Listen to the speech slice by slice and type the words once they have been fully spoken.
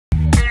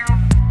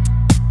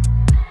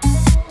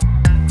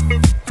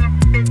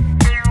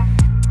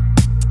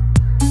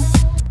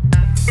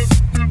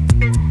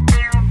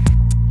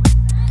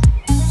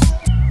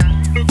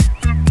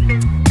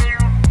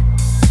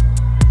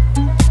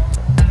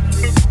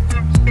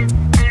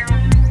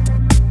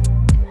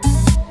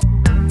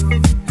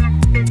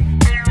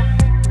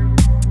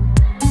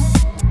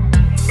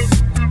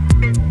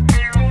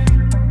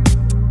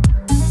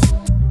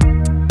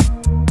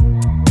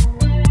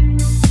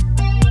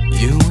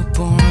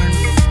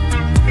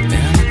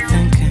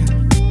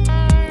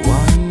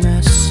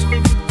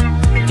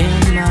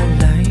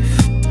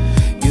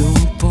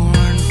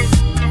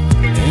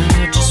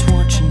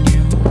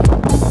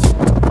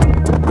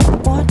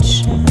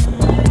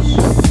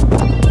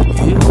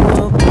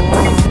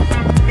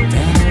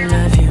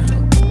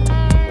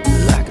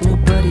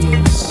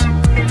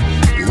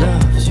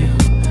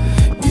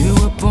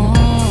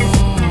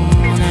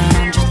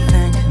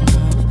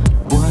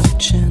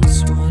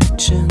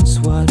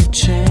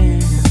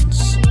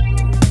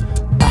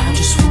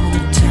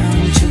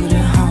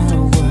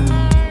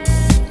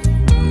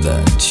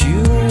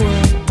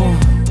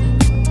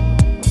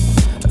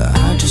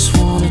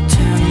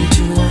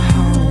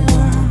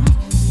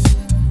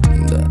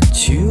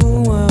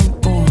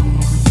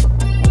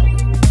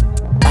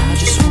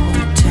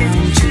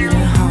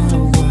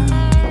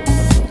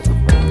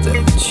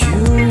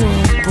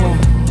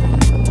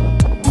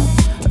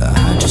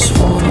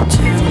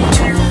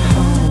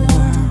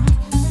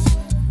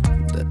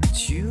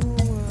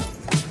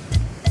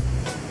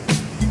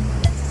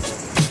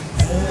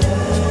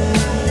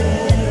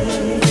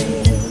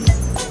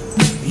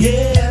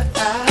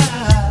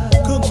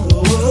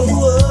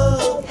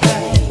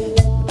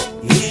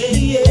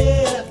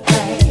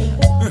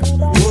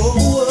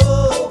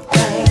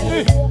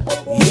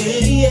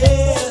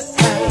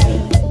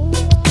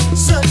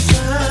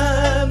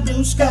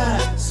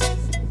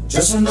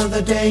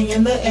another day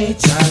in the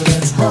HI.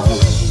 Let's roll.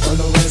 From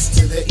the west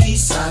to the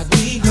east side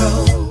we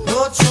go.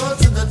 North shore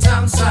to the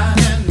town side.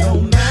 And no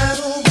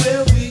matter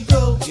where we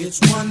go, it's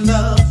one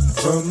love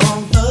from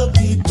among the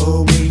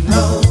people we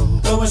know.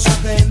 Throw a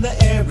shotgun in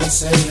the air and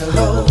say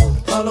hello.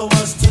 Follow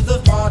us to the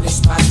party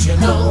spot, you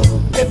know.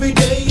 Every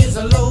day is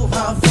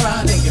Aloha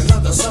Friday.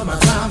 Another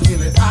summertime,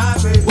 feel it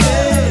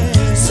everywhere.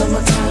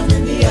 Summertime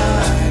in the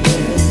island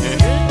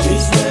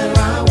is where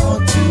I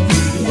want to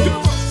be.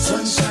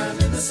 Sunshine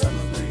in the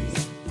summer breeze.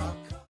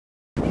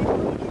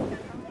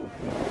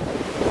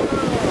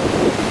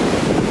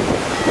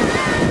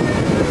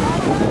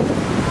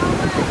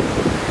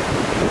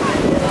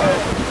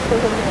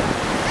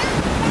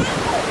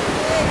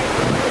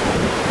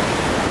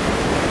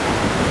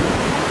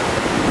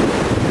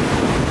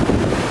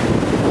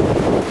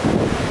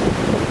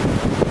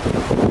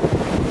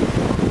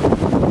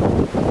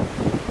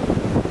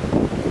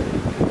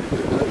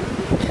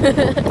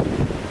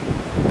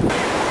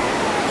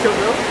 Kill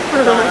Bill?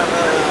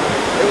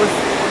 It was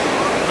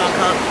Hong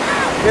Kong.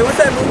 Hey, what's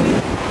that movie?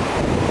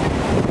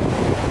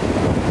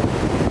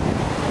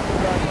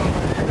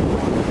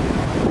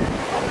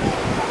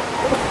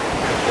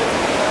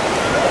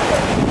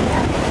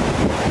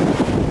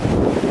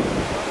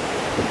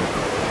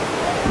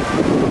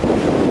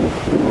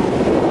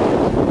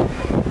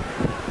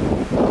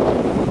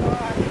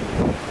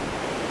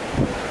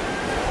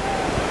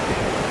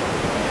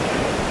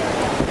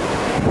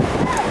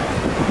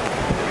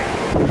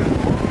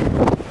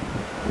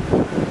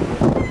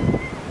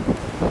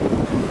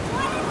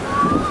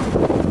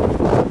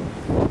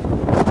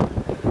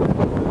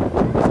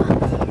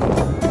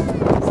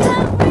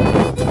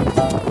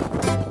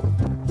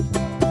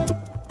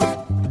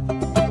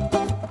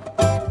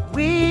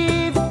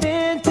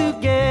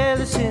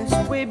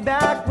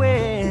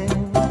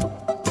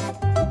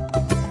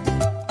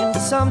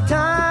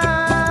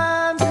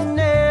 Sometimes I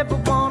never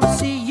want to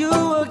see you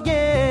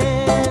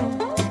again,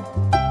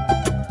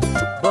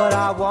 but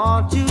I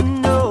want you to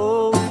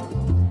know,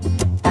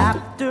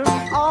 after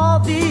all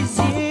these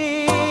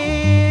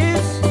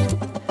years,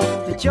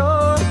 that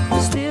you're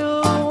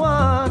still the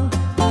one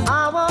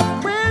I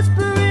want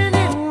whispering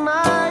in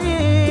my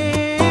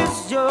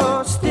ears.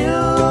 You're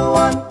still the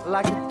one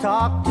like to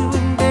talk to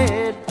in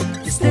bed.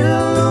 You're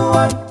still the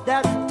one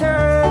that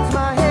turns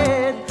my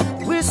head.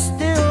 We're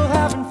still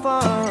having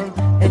fun,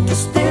 and you're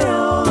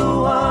still the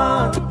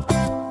one.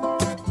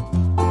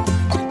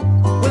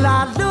 Well,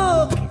 I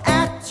look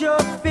at your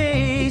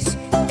face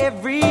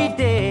every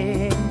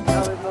day.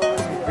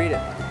 Read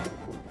it.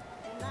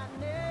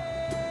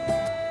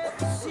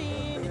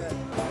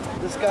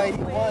 This guy, he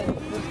won.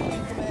 This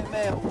King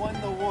man won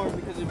the war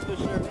because he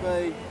pushed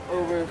everybody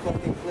over a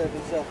fucking cliff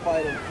instead of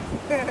fighting.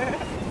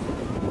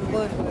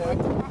 Look, man.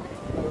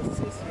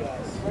 Sissy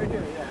guys. Right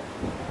here, yeah.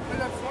 Where's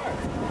that far?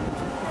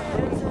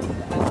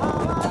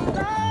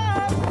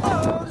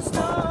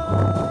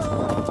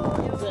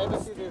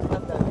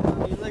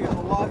 He's like a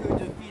Oahu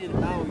defeated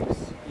Maui's,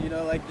 you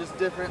know, like just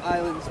different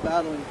islands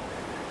battling.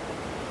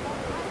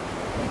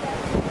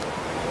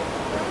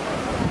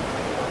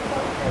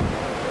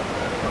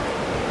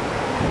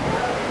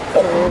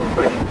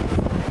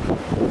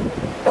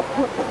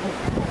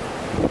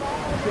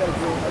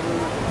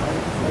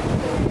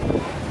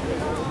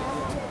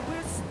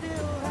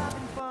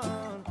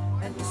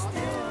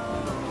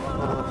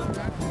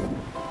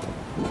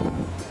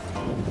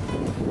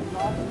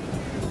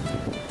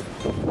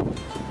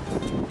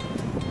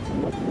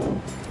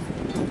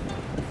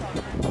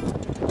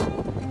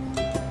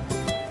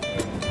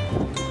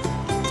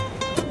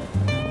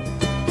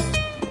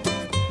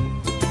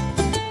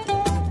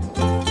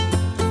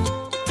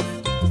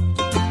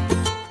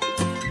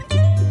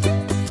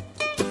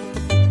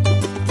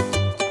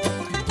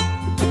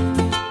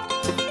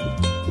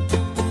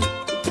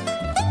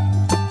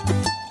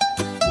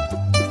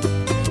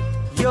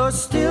 You're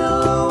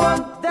still the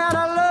one that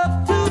I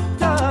love to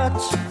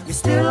touch. You're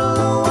still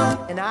the one,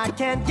 and I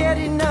can't get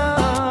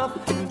enough.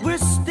 And we're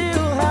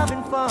still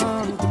having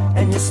fun,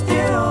 and you're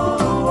still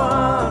the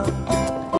one.